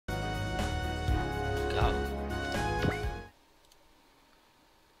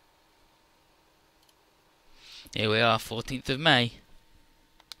Here we are, 14th of May.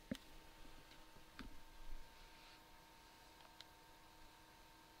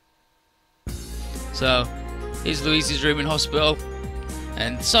 So, here's Louise's room in hospital.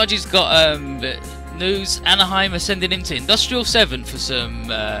 And Sargi's got news. Anaheim are sending him to Industrial 7 for some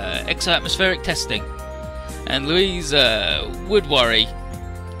exo-atmospheric testing. And Louise would worry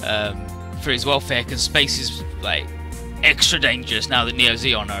for his welfare because space is like extra dangerous now that Neo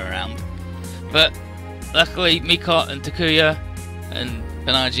Zeon are around. But luckily, Mikot and Takuya and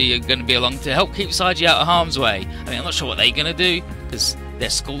Banaji are going to be along to help keep Saji out of harm's way. I mean, I'm not sure what they're going to do because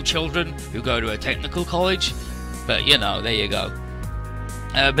they're school children who go to a technical college. But you know, there you go.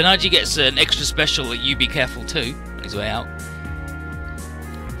 Banaji gets an extra special at You Be Careful too on his way out.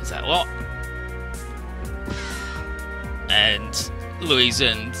 Is that what? And Louise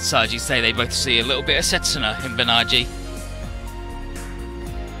and Saji say they both see a little bit of Setsuna in Banaji.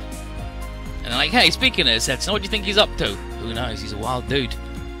 And they're like, hey, speaking of Setsuna, what do you think he's up to? Who knows, he's a wild dude.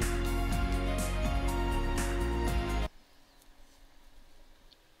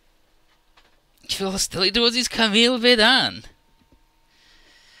 Feel hostility towards his Camille Vedan.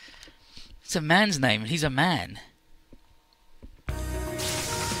 It's a man's name, and he's a man.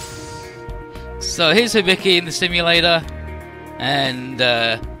 So here's Hibiki in the simulator, and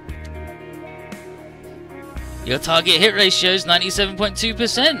your target hit ratio is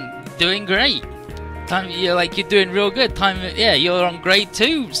 97.2%. Doing great. You're doing real good. Yeah, you're on grade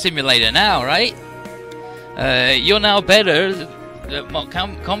 2 simulator now, right? You're now better at mock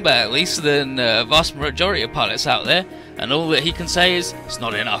combat, at least, than a vast majority of pilots out there. And all that he can say is, it's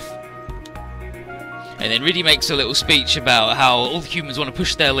not enough. And then Riddy makes a little speech about how all humans want to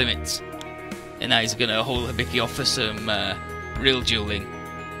push their limits. And now he's going to haul Hibiki off for some real dueling.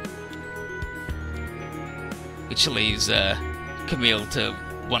 Which leaves Camille to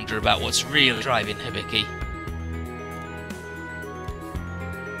wonder about what's really driving Hibiki.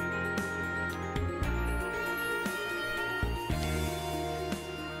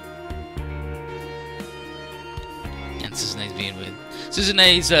 And Suzune's being weird.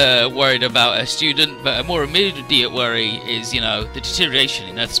 Suzune's worried about a student, but a more immediate worry is, you know, the deterioration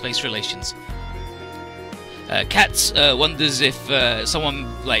in Earth-space relations. Katz wonders if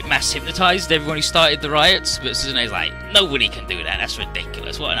someone like mass hypnotized everyone who started the riots, but Suzune's like, nobody can do that, that's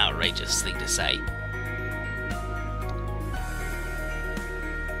ridiculous, what an outrageous thing to say.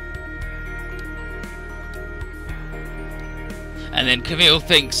 And then Camille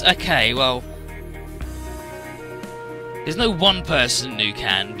thinks, okay, well, there's no one person who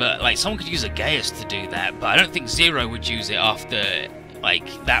can, but like someone could use a Gaius to do that, but I don't think Zero would use it after,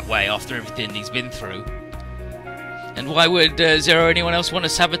 like, that way, after everything he's been through. And why would Zero or anyone else want to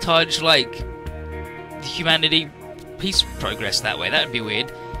sabotage, like, the humanity peace progress that way? That'd be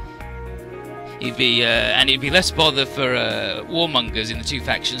weird. And it'd be less bother for warmongers in the two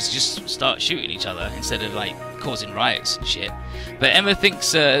factions to just start shooting each other instead of, like, causing riots and shit. But Emma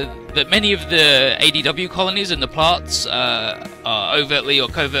thinks that many of the ADW colonies and the Plats are overtly or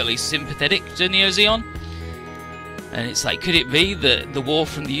covertly sympathetic to Neo Zeon. And it's like, could it be that the war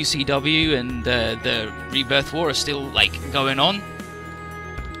from the UCW and the Rebirth War are still, like, going on?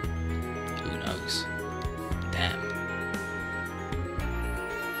 Who knows? Damn.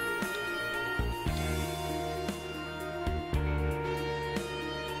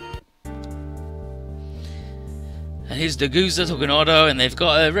 And here's Deguza talking Otto, and they've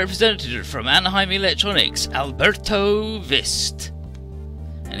got a representative from Anaheim Electronics, Alberto Vist.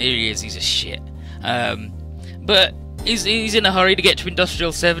 And here he is, he's a shit. But he's in a hurry to get to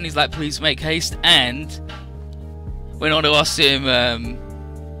Industrial 7, he's like, please make haste, and when Otto asks him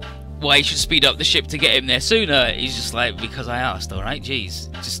why he should speed up the ship to get him there sooner, he's just like, because I asked, alright,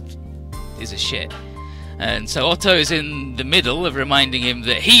 jeez, just is a shit. And so Otto is in the middle of reminding him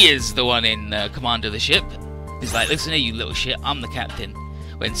that he is the one in command of the ship. He's like, listen here, you little shit, I'm the captain.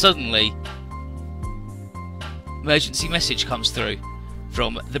 When suddenly, emergency message comes through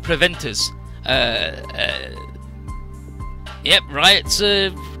from the Preventers. Yep, riots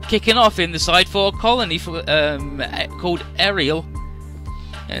are kicking off in the Side 4 colony called Ariel.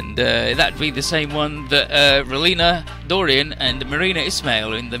 And that'd be the same one that Relina Dorian and Marina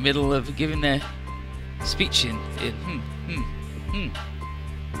Ismail are in the middle of giving their speech in.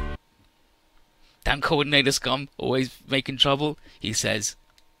 Damn coordinator scum, always making trouble, he says,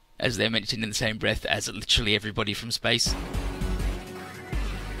 as they're mentioned in the same breath as literally everybody from space.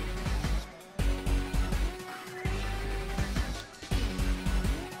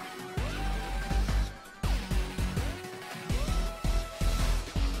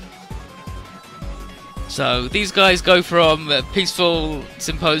 So these guys go from a peaceful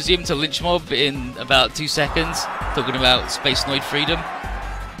symposium to lynch mob in about 2 seconds, talking about space noid freedom.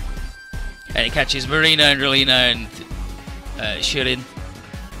 And it catches Marina and Relina and Shirin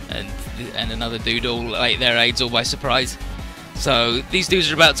and another dude, all like their aides, all by surprise. So these dudes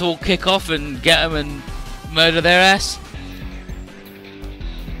are about to all kick off and get them and murder their ass.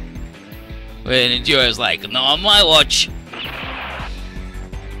 When Enduro's like, "Not on my watch."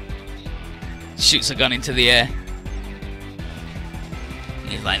 Shoots a gun into the air.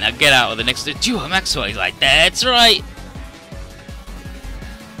 He's like, "Now get out of the next duo, Maxwell." He's like, "That's right."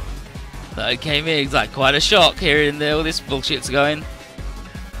 So I came in, it's like quite a shock hearing all this bullshit's going.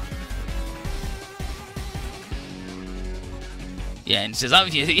 Yeah, and he says,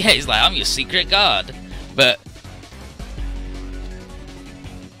 he's like, "I'm your secret guard." But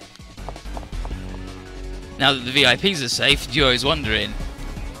now that the VIPs are safe, Duo's wondering,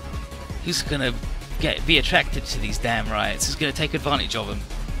 who's gonna be attracted to these damn riots? Who's gonna take advantage of them?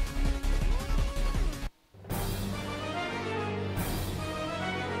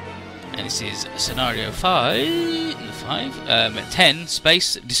 And this is scenario 10,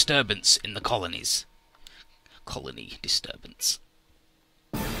 space disturbance in the colonies. Colony disturbance.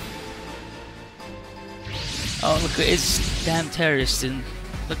 Oh, look at his damn terrorists in.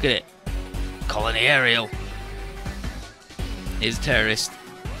 Look at it. Colony aerial. Here's terrorists.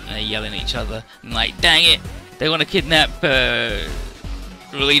 And they're yelling at each other. And like, dang it! They want to kidnap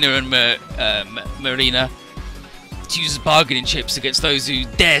Relina and Marina to use as bargaining chips against those who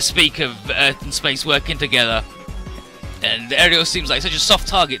dare speak of Earth and space working together. And Ariel seems like such a soft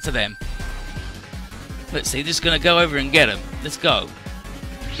target to them. Let's see, they're just gonna go over and get him. Let's go.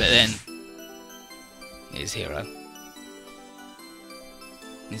 But then, here's Hero.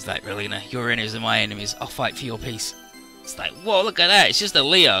 He's like, "Relina, your enemies are my enemies. I'll fight for your peace." It's like, whoa, look at that. It's just a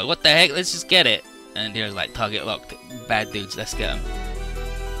Leo. What the heck? Let's just get it. And Hero's like, "Target locked. Bad dudes. Let's get them."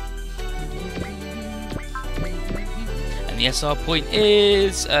 And the SR point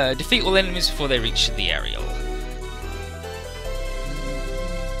is defeat all enemies before they reach the aerial.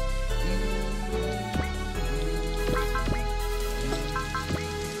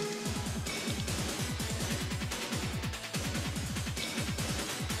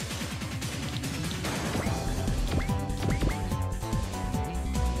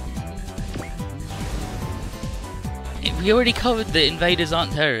 We already covered that invaders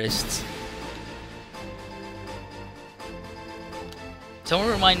aren't terrorists. Someone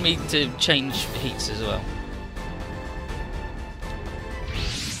remind me to change heats as well.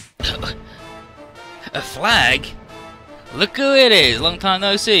 A flag? Look who it is! Long time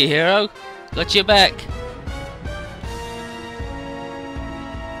no see, Hero. Got your back.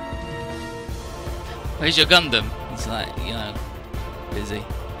 Where's your Gundam? He's like, you know, busy.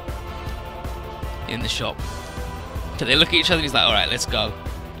 In the shop. So they look at each other and he's like, "Alright, let's go."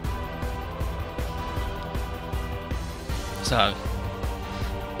 So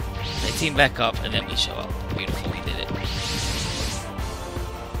they team back up and then we show up. Beautiful, we did it.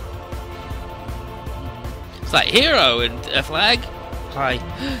 It's like, "Hero and a flag? Hi.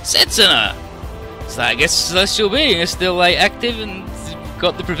 Setsuna!" It's like, I guess Celestial Being is still like active and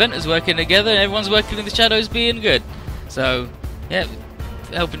got the preventers working together and everyone's working in the shadows being good. So, yeah,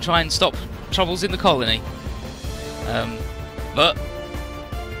 helping try and stop troubles in the colony. But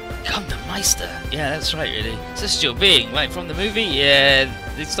Gundam Meister, yeah, that's right, really. Celestial Being, like from the movie, yeah,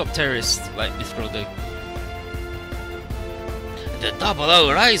 they stop terrorists like Mithril do. The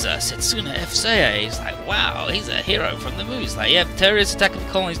 00 Riser, Setsuna F-Seiya, he's like, wow, he's a hero from the movies. Like, yeah, terrorists attacking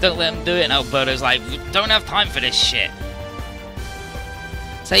the colonies, don't let them do it. And Alberto's like, we don't have time for this shit.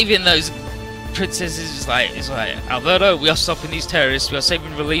 Saving those princesses is like, Alberto, we are stopping these terrorists, we are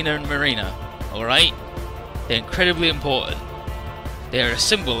saving Relina and Marina, alright? They're incredibly important. They're a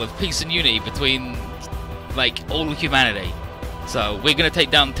symbol of peace and unity between, like, all of humanity. So, we're gonna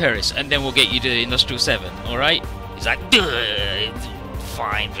take down terrorists, and then we'll get you to Industrial 7, alright? He's like, duh, it's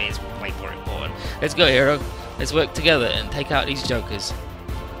fine, but it's way more important. Let's go, Hero. Let's work together and take out these jokers.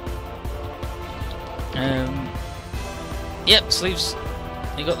 Yep, sleeves.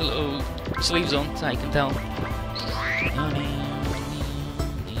 You got the little sleeves on, so you can tell.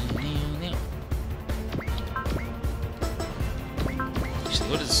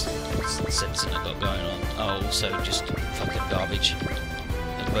 What has Setsuna got going on? Oh, also just fucking garbage.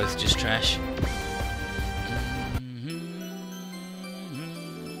 They're both just trash.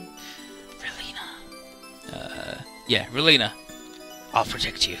 Relina. Yeah, Relina. I'll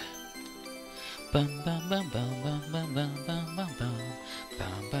protect you. Bum bum bum bum bum bum bum bum bum bum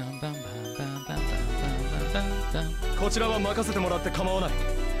bum bum bum bum bum bum bum. こちらは任せてもらって構わない。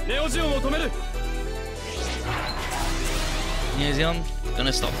ネオジオンを止める。Yeah, Zion,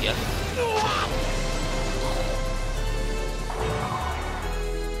 gonna stop you.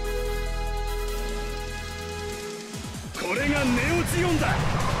 これがネオジオンだ。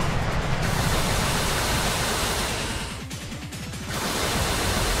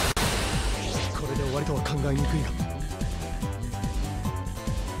これで終わりとは考えにくいが。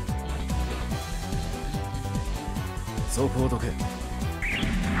そこをどけ。ス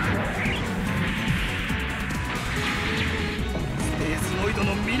ペースノイド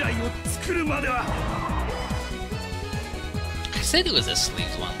の未来を作るまでは。I said it was a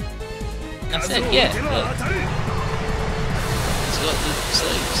sleeves one. I said yeah, but it's got the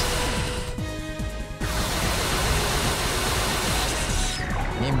sleeves.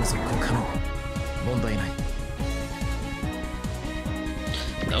 任務続行可能。問題ない。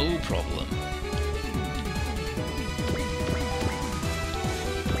No problem.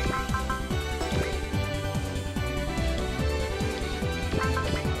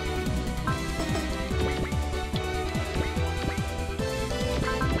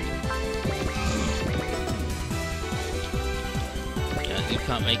 That dude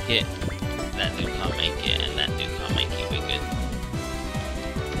can't make it. That dude can't make it, and that dude can't make it. We're good.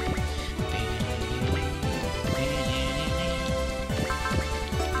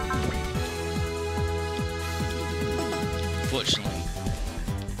 Unfortunately,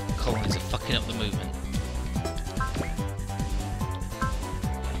 colonies are fucking up the movement.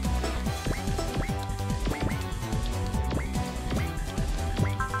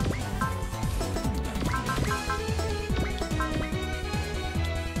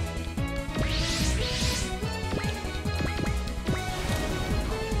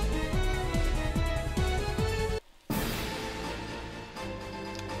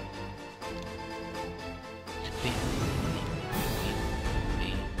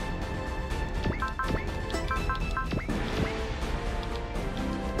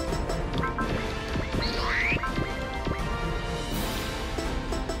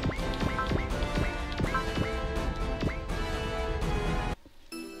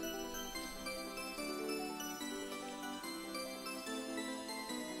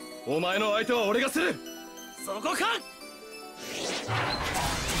「お前の相手は俺がする。そこか。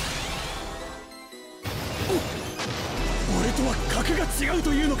俺とは格が違う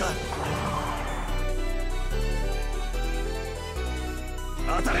というのか。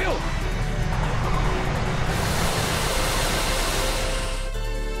当たれよ。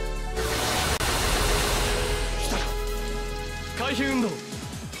来たか。回避運動。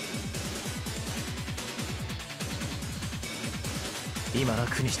今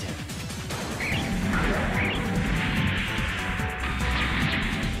楽にしてやる。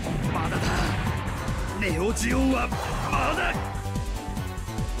まだだ。ネオジオンはまだ。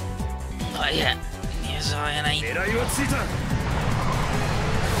 Not yet. Yes, I ain't. 狙いはついた。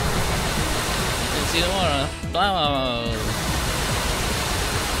 See you tomorrow. Blah.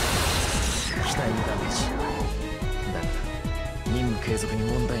 機体にダメージ。だが任務継続に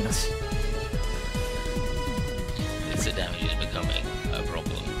問題なし。 This damage is becoming a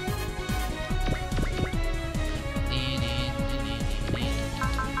problem.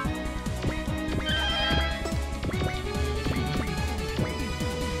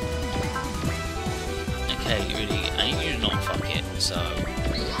 Okay, really, I need you to not fuck it, so. "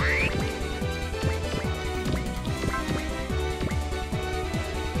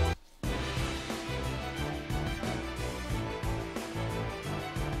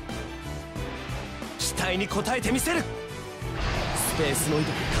期待に応えてみせる。スペースノイ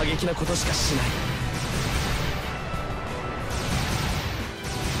ドで過激なことしかしない。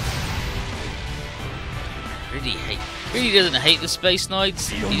 Really doesn't hate the space knights.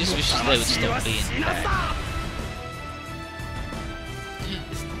 He just wishes they would stop being bad.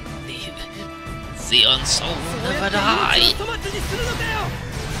 Xeon soul will never die.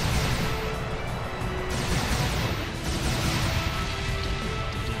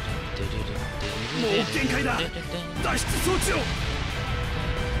 もう限界だ。脱出装置を。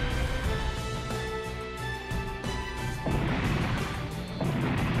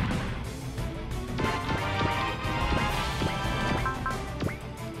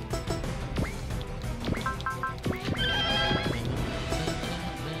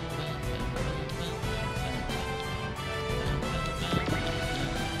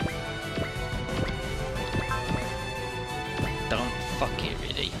 Don't fuck it,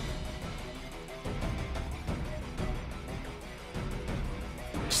 really.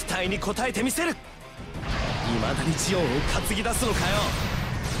 期待に応えてみせる。未だにジオンを担ぎ出すのかよ。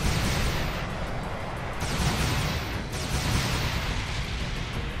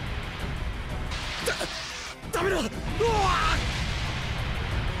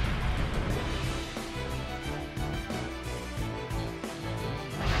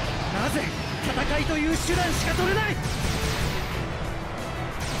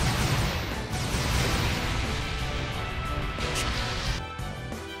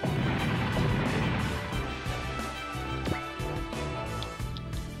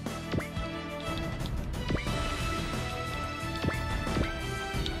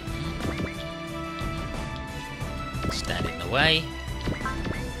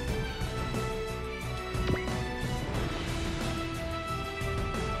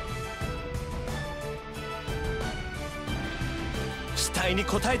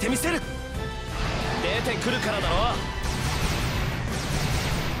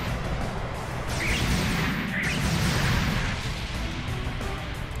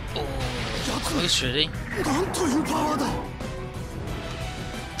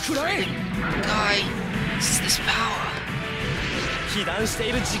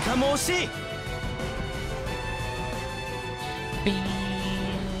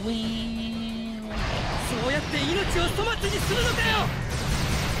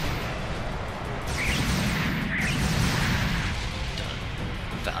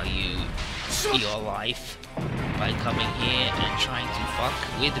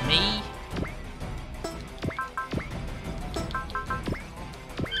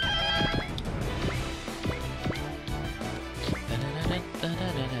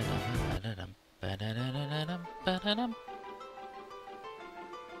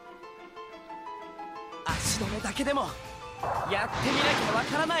やってみなきゃわ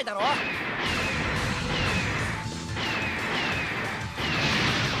からないだろ。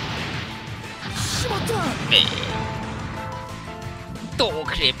しまった。Door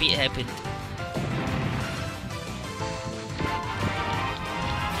creepy happened.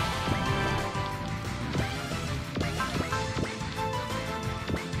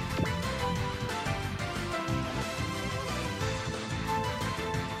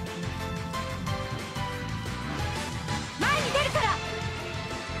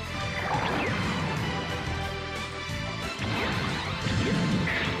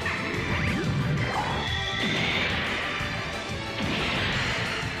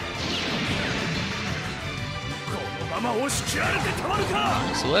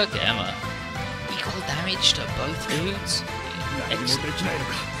 Nice work, Emma. Equal damage to both dudes. Excellent.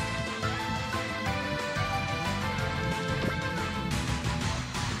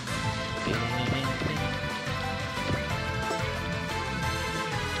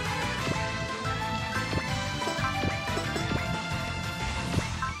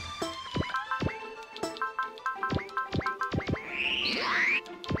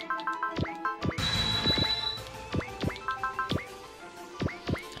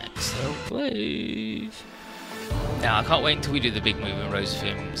 Wave. Now I can't wait until we do the big move and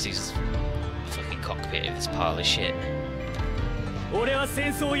Rosefin sees the fucking cockpit of this pile of shit.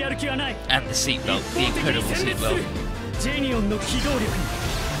 And the seatbelt, the incredible seatbelt.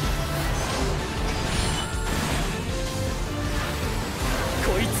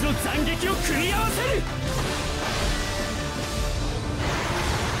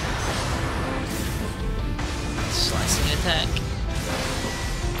 Slicing attack.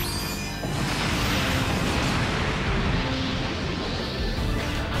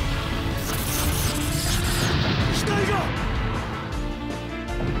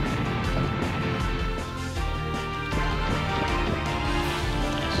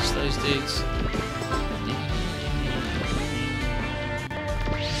 Just those dudes.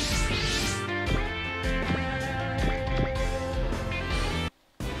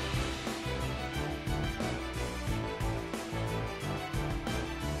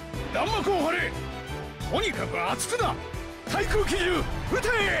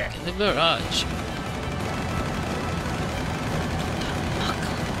 In the barrage.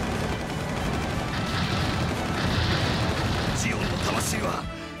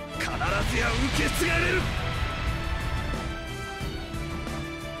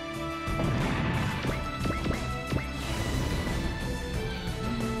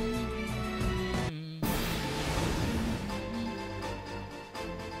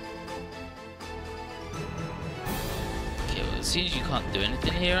 Okay, well, as soon as you can't do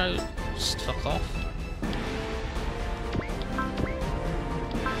anything here, I'll just fuck off.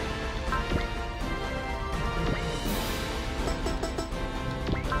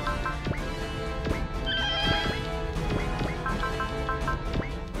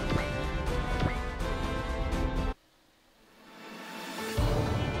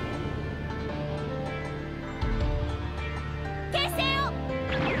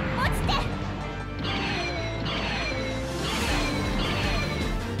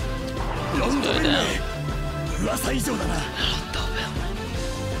 go down.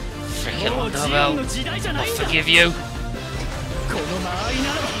 Freaking Londobel. I'll forgive you.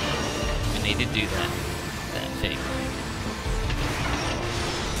 And he did do that thing.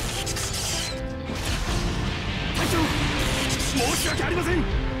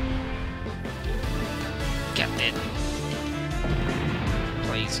 Captain.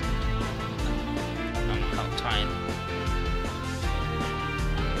 Please. I'm tired.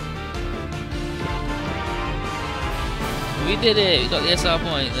 We did it! We got the SR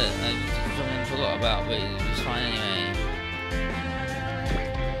point that I forgot about, but it was fine anyway.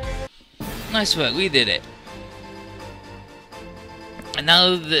 Nice work, we did it. And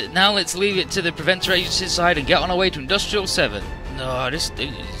now let's leave it to the Preventer Agency side and get on our way to Industrial 7. No, this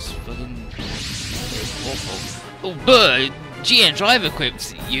dude is fucking awful. Oh, but GN drive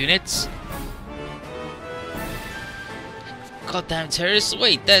equipped units. Goddamn terrorists!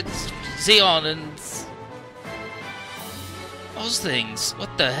 Wait, that's Xeon and those things.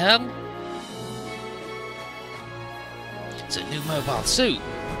 What the hell? It's a new mobile suit.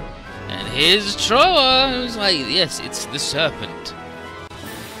 And here's Troa, who's like, yes, it's the Serpent.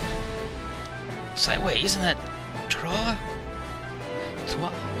 It's like, wait, isn't that Troa?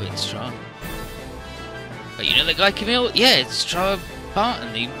 Wait, it's Troa. But you know the guy Camille? Yeah, it's Troa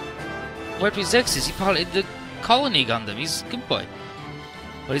Barton. He worked with Zexus. He piloted the Colony Gundam. He's a good boy.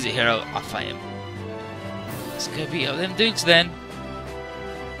 What is it, Hero? I'll fight him. Let's go beat up them dudes then.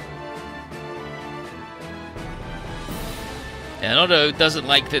 And Otto doesn't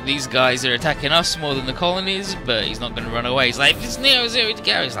like that these guys are attacking us more than the colonies, but he's not going to run away. He's like, it's Neo Zero to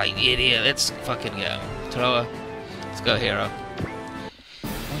go. He's like, idiot, let's fucking go. Thrower, let's go, Hero.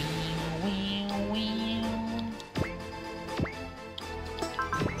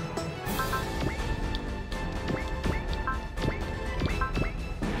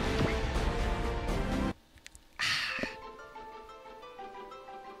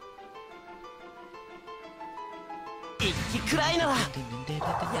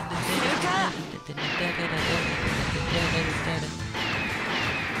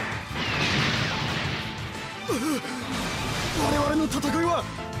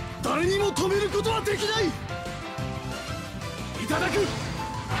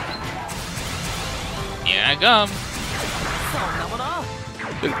 Here I come.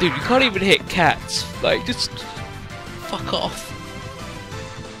 Look, dude, you can't even hit cats. Like, just fuck off.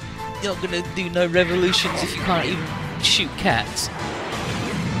 You're not gonna do no revolutions if you can't even shoot cats.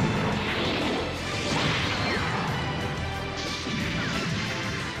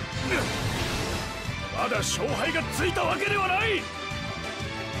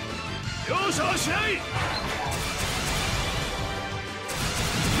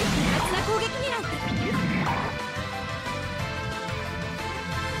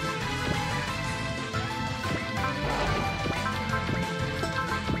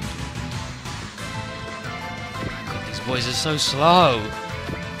 God, these boys are so slow.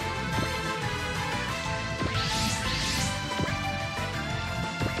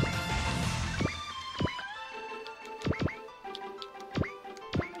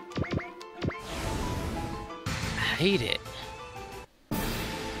 I hate it.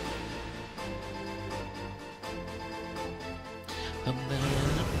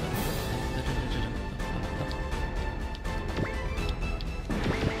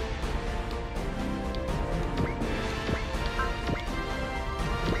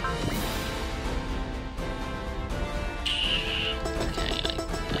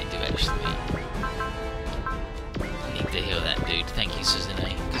 Thank you, Susanne,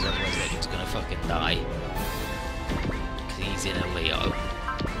 because otherwise that dude's gonna fucking die. Because he's in a Leo.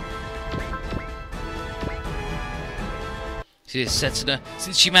 See this, Setsuna?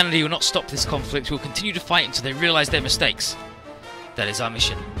 Since humanity will not stop this conflict, we will continue to fight until they realize their mistakes. That is our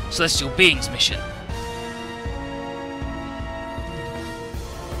mission. Celestial Being's mission.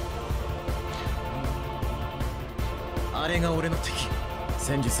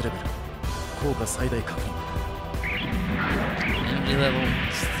 Enemy level,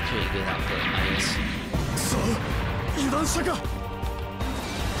 it's pretty good output, I guess.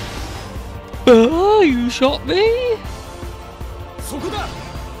 Oh, you shot me?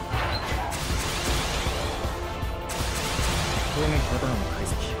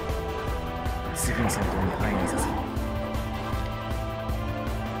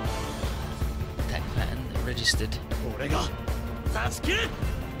 Attack pattern registered.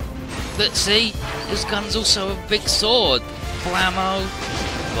 But see, this gun's also a big sword. Blammo.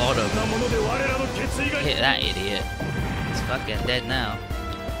 Bottom. Hit that idiot. He's fucking dead now.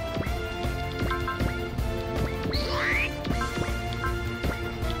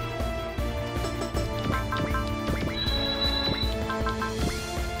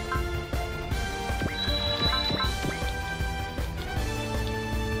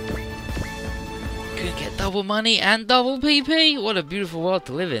 gonna get double money and double PP. What a beautiful world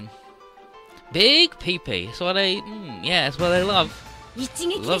to live in. Big PP. That's what they. Yeah, that's what they love.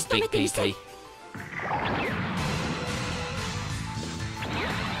 Love big PP.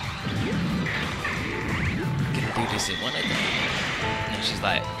 Gonna do this in one of them. And she's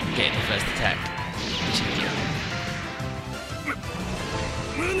like getting the first attack.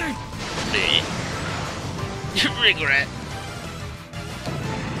 Regret.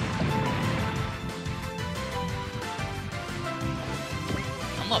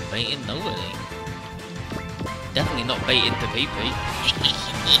 I'm not baiting nobody. Definitely not baiting the PP.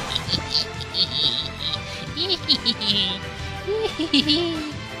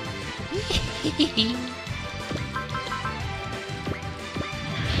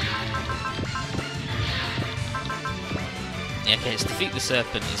 Yeah, okay, it's defeat the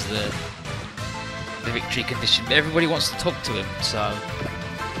serpent is the victory condition, but everybody wants to talk to him, so...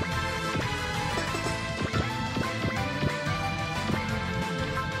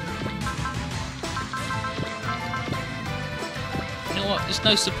 You know what, there's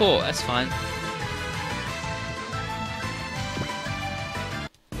no support, that's fine.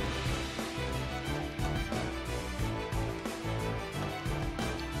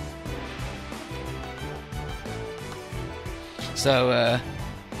 So,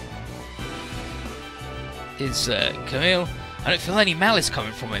 is Camille? I don't feel any malice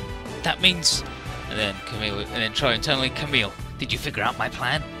coming from him. That means, and then Camille, and then try internally. Camille, did you figure out my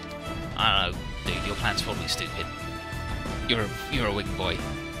plan? I don't know, dude. Your plan's probably stupid. You're a wing boy.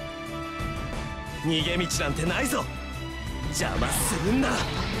 逃げ道なんてないぞ。邪魔するな。なる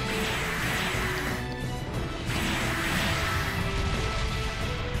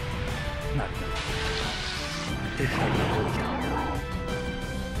ほど。敵からの攻撃だ。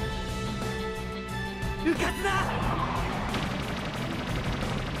うかつだ。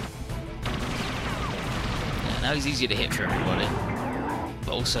Now he's easier to hit for everybody,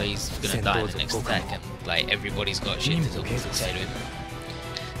 but also he's gonna die in the next attack, and like everybody's got shit to talk to say to him.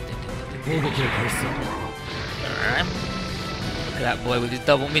 Alright. Look at that boy with his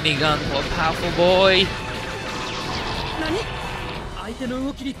double minigun. What a powerful boy!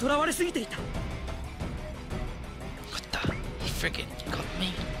 What the? He friggin' got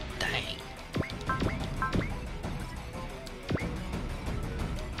me. Dang.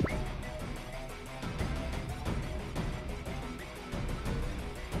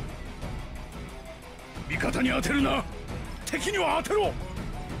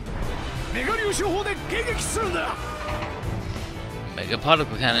 Mega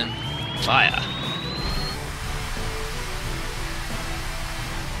particle cannon, fire.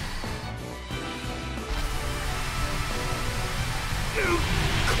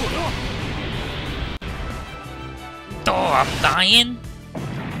 Oh, I'm dying.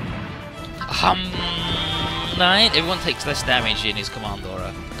 I'm dying. Everyone takes less damage in his command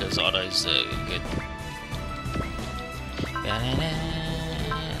aura because auto's good.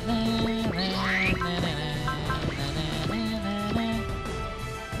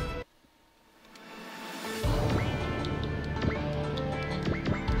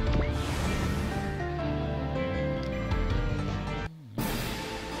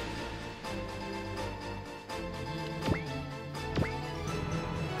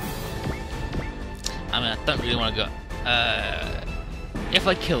 I mean, I don't really want to go. If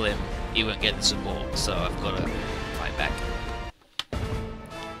I kill him, he won't get the support, so I've got to fight back.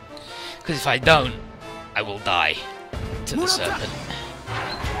 Because if I don't, I will die to the serpent.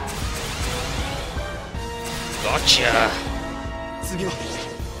 Gotcha!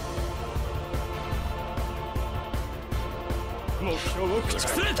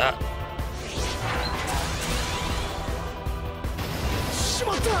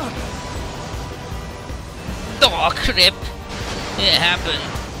 Like that. Oh, crap! It happened.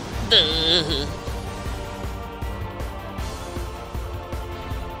 Duh.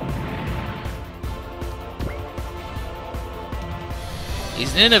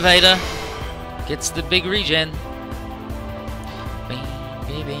 He's an innovator. Gets the big regen.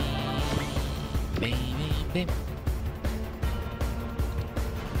 Baby, baby, baby.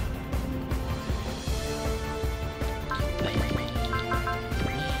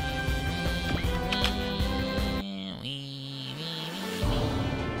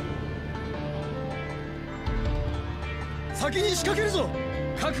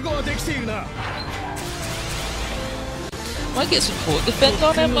 Might get some support defense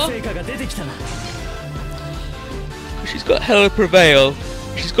on Emma. She's got Hella Prevail,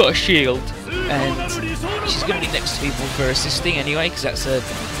 she's got a shield, and she's going to be next to people for assisting anyway, because that's what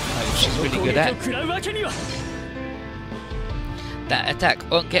she's really good at. That attack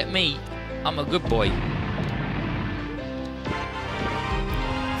won't get me. I'm a good boy.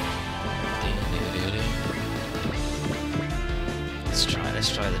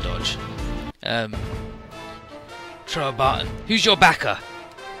 Let's try the dodge. Try a Barton. Who's your backer?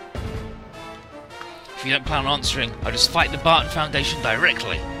 If you don't plan on answering, I'll just fight the Barton Foundation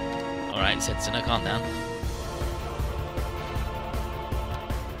directly. Alright, Setsuna, calm down.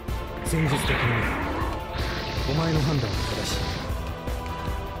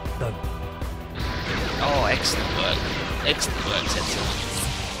 Oh, excellent work. Excellent work,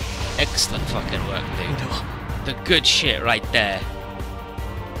 Setsuna. Excellent fucking work, dude. The good shit right there.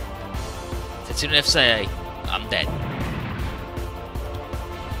 Setsuna FCA, I'm dead.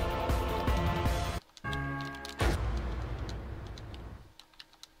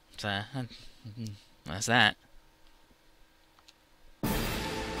 So, that's that.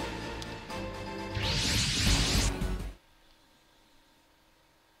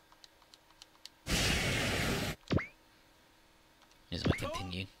 Here's my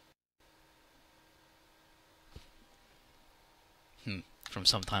continue. From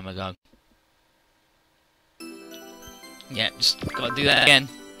some time ago. Yeah, just gotta do that again.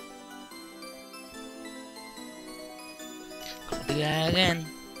 Gotta do that again.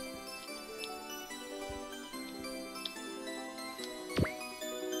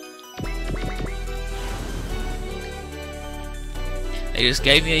 They just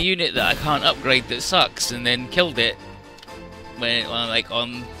gave me a unit that I can't upgrade that sucks, and then killed it when like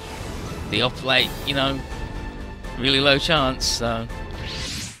on the like, you know, really low chance. So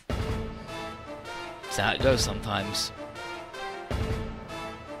that's how it goes sometimes.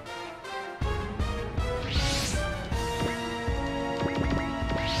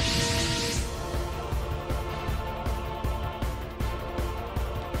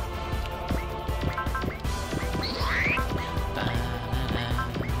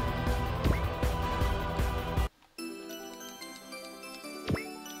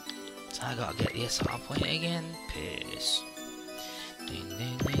 I gotta get the SR point again. Piss.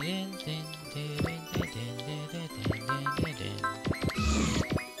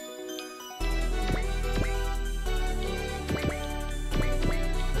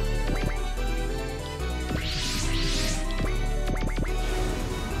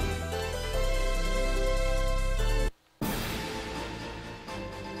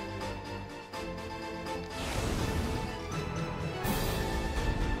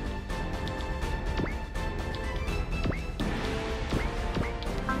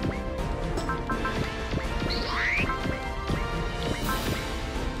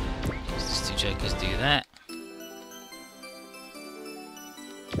 Jokers do that.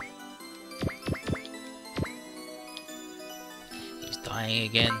 He's dying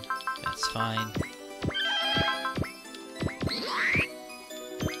again. That's fine.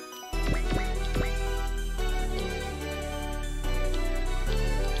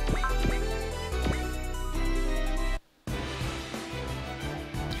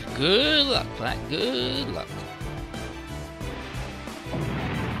 Good luck, Black. Good luck.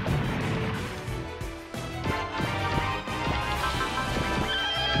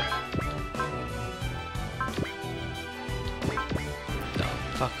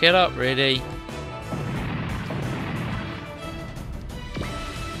 Fuck it up, really.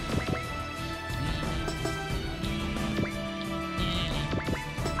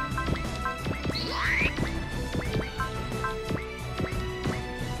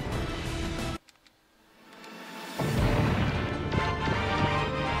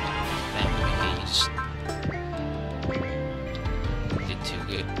 Did too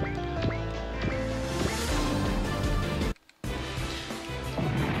good.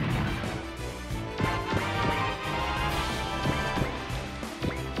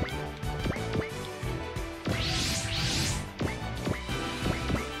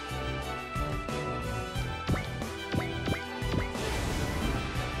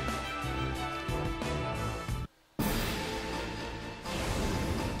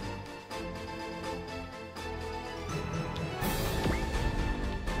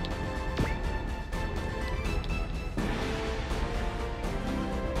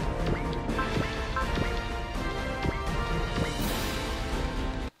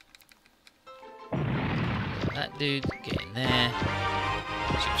 That dude, get in there.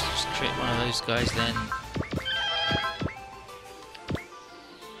 Just crit one of those guys then.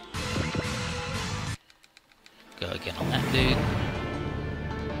 Go again on that dude.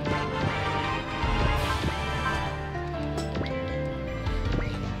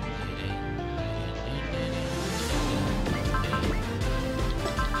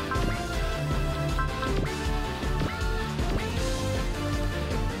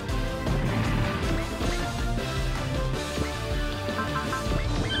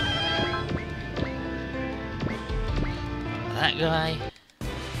 guy.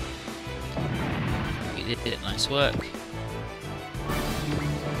 You did it, nice work.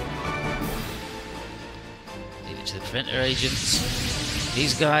 Leave it to the preventer agents.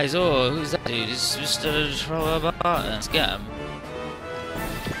 These guys, oh, who's that dude? It's Mr. Troller. Let's get him.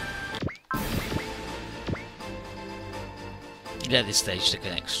 Yeah, at this stage took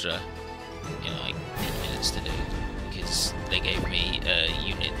an extra, like 10 minutes to do, because they gave me a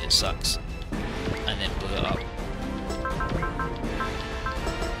unit that sucks, and then blew it up.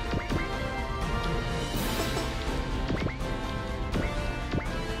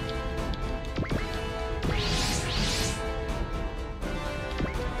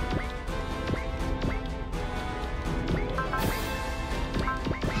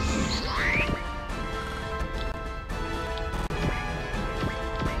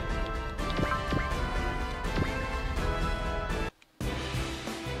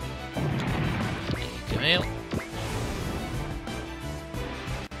 Camille.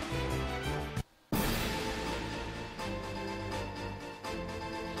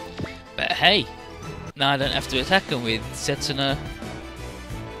 But hey, now I don't have to attack him with Setsuna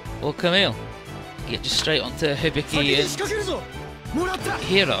or Camille. Get just straight onto Hibiki and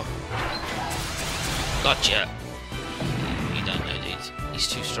Hero. Gotcha. You don't know, dude. He's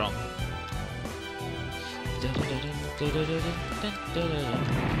too strong.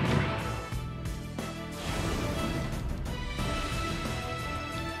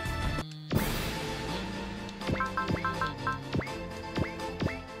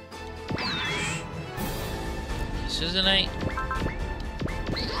 This is an 8.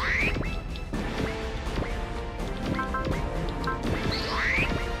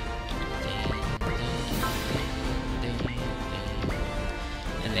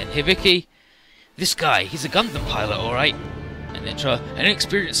 And then Hibiki. This guy, he's a Gundam pilot, alright? And then an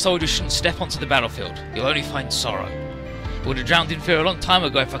inexperienced soldier shouldn't step onto the battlefield. You'll only find sorrow. I would have drowned in fear a long time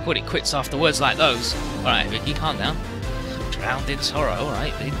ago if I called it quits after words like those. Alright, Hibiki, calm down. Drowned in sorrow,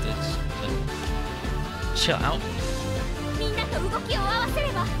 alright. Chill out.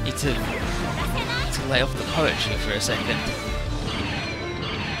 Need to lay off the poetry for a second.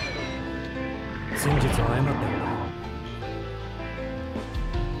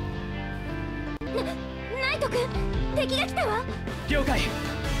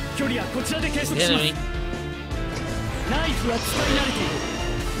 The enemy.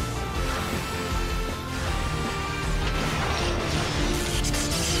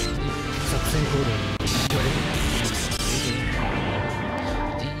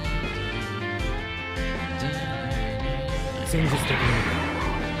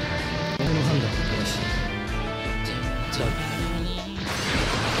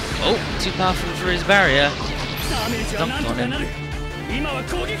 Oh, too powerful for his barrier. Dumped on him.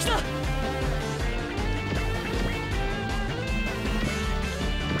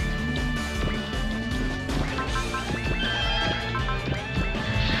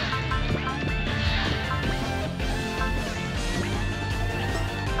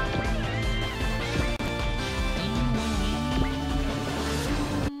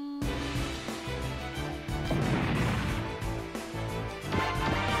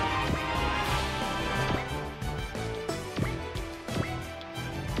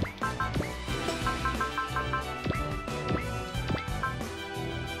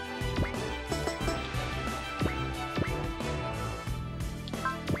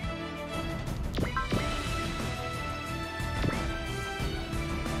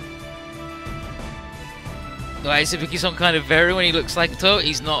 Why is Hibiki's some kind of veteran when he looks like Toe?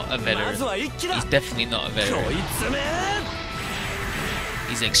 He's not a veteran. He's definitely not a veteran.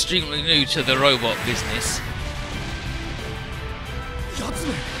 He's extremely new to the robot business.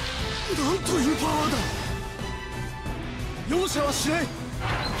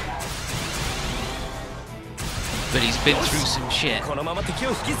 But he's been through some shit.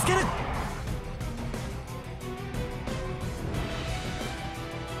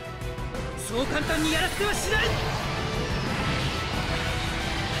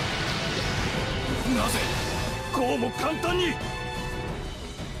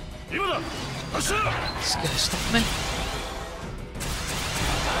 This gonna stop me?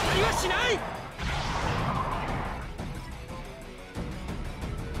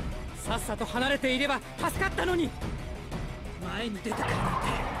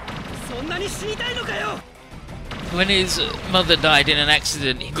 When his mother died in an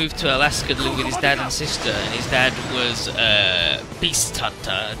accident, he moved to Alaska to live with his dad and sister, and his dad was a beast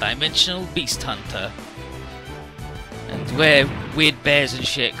hunter, a dimensional beast hunter. And where weird bears and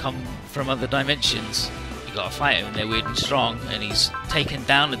shit come from other dimensions, you gotta fight them, and they're weird and strong, and he's taken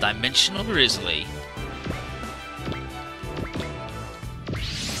down a dimensional grizzly.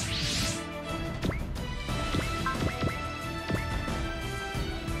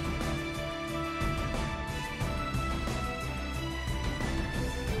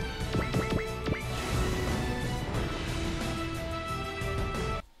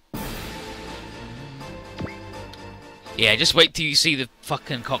 Yeah, just wait till you see the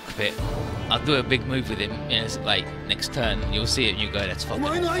fucking cockpit. I'll do a big move with him, you know, like next turn. You'll see it and you go, that's fucking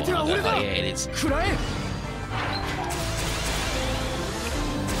awful. I'll go, oh, yeah, it is.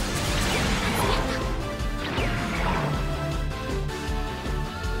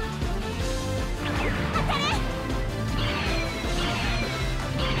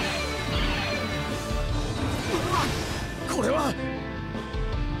 これは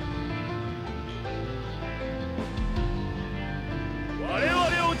我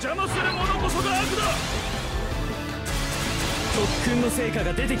々を邪魔する者こそが悪だ。特訓の成果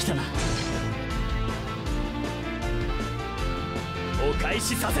が出てきたな。お返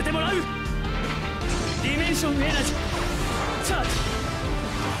しさせてもらう。ディメンションエナジーチャージ。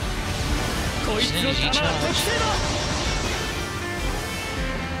こいつの弾は特製だ。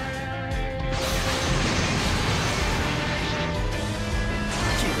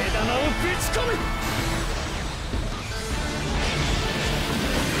玉をぶち込む。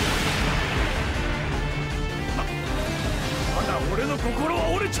まだ俺の心は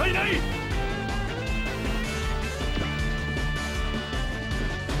折れちゃいない。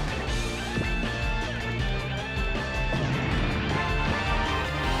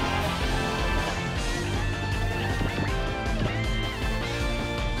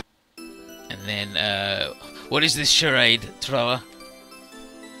And then, what is this charade, Thrower?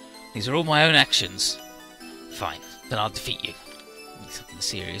 These are all my own actions. Fine, then I'll defeat you. These fucking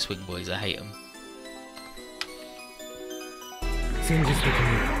serious wing boys, I hate them. 戦術的に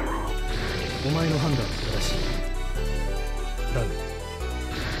お前の判断は正しい。だが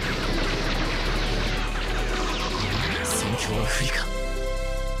戦況は不利か。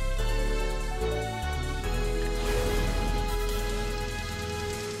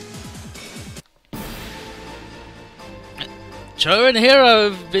Churro and Hero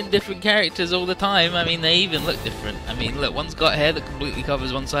have been different characters all the time. I mean, they even look different. I mean, look, one's got hair that completely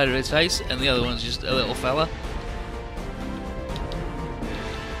covers one side of his face, and the other one's just a little fella. "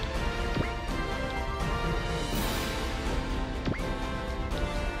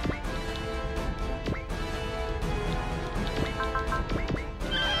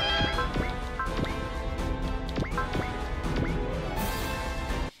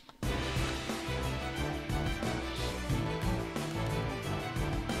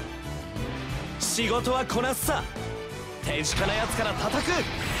仕事はこなすさ。手近なやつから叩く。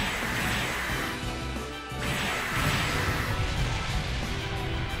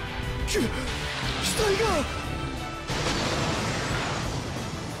機体が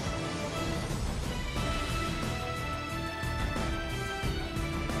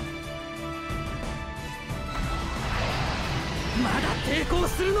まだ抵抗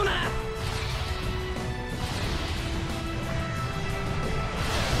するのな。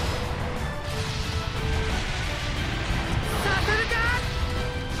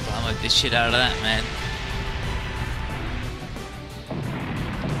I'll make this shit out of that, man.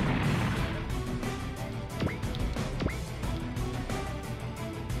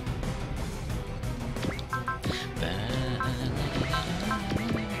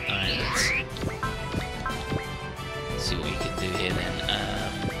 Alright, let's see what we can do here then.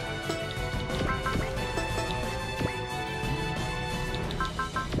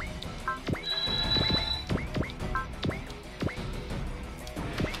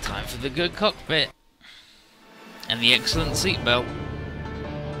 Time for the good cockpit and the excellent seatbelt.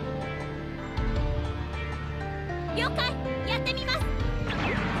 了解、やってみます。や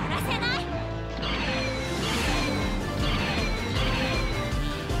らせない。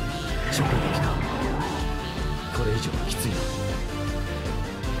直撃か。これ以上はきついな。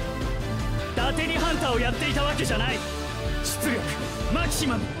伊達にハンターをやっていたわけじゃない。出力マキシ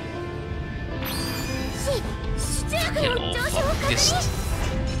マム。出力の上昇を確認。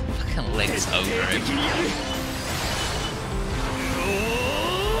 Fucking legs over him.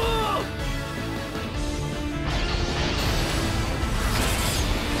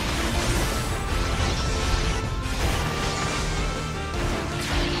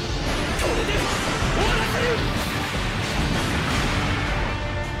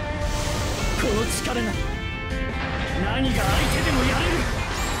 この力が何が相手でもやれる。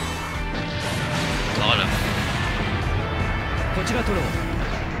 Got him. こちらトロ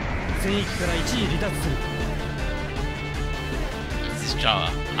戦域から一時離脱する。 This is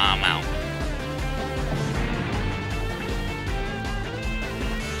Jawa. I'm out.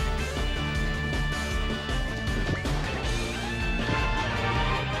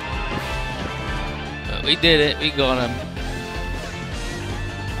 But we did it. We got him.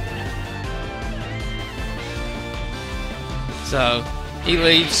 So he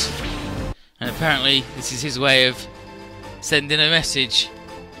leaves, and apparently this is his way of sending a message.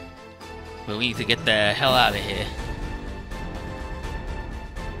 But we need to get the hell out of here.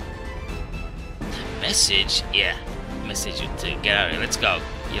 Message? Yeah. Message to get out of here. Let's go.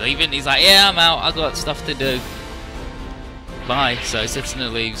 You leaving? He's like, yeah, I'm out. I got stuff to do. Bye. So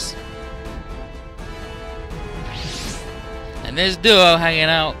Setsuna leaves. And there's Duo hanging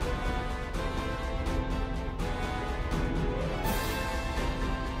out.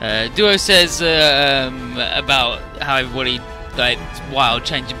 Duo says about how everybody, like, wild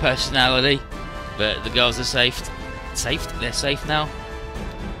change in personality, but the girls are safe. They're safe now.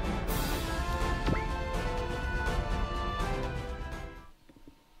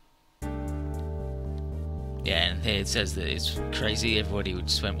 Yeah, and here it says that it's crazy. Everybody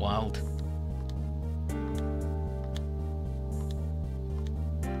just went wild.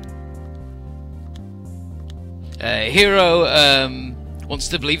 Hiro wants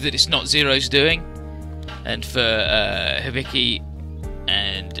to believe that it's not Zero's doing, and for Hibiki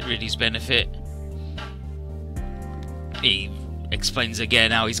and Riddy's benefit, he explains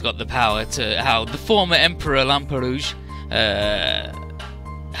again how he's got the power to, how the former Emperor Lamperouge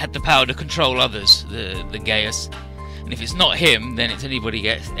had the power to control others, the Gaius, and if it's not him, then it's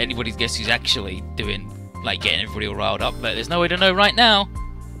anybody's guess who's actually doing, like, getting everybody all riled up, but there's no way to know right now.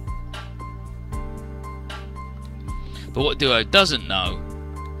 But what Duo doesn't know...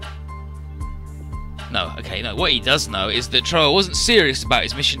 what he does know is that Troa wasn't serious about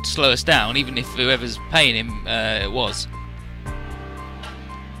his mission to slow us down, even if whoever's paying him was.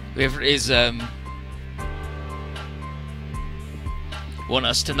 Whoever it is want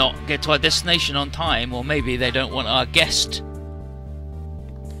us to not get to our destination on time, or maybe they don't want our guest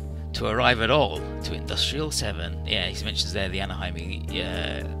to arrive at all to Industrial 7. Yeah, he mentions there the Anaheim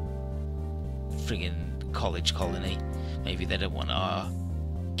friggin' college colony. Maybe they don't want our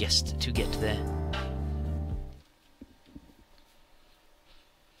guest to get there.